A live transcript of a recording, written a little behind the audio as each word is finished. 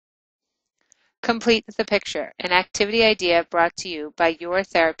Complete the picture, an activity idea brought to you by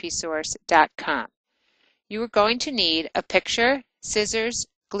yourtherapysource.com. You are going to need a picture, scissors,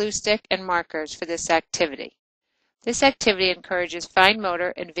 glue stick, and markers for this activity. This activity encourages fine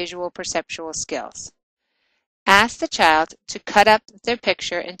motor and visual perceptual skills. Ask the child to cut up their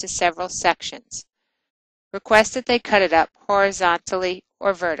picture into several sections. Request that they cut it up horizontally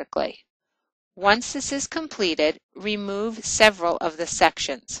or vertically. Once this is completed, remove several of the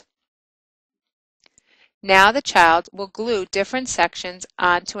sections. Now the child will glue different sections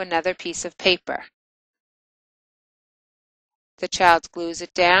onto another piece of paper. The child glues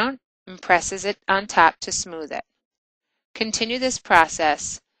it down and presses it on top to smooth it. Continue this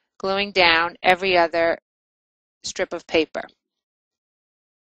process, gluing down every other strip of paper.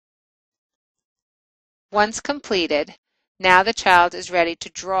 Once completed, now the child is ready to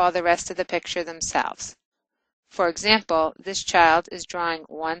draw the rest of the picture themselves. For example, this child is drawing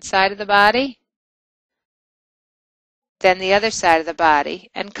one side of the body, then the other side of the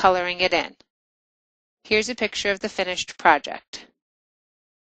body, and coloring it in. Here's a picture of the finished project.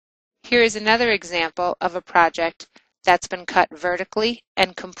 Here is another example of a project that's been cut vertically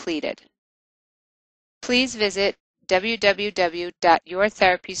and completed. Please visit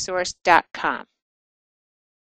www.yourtherapysource.com.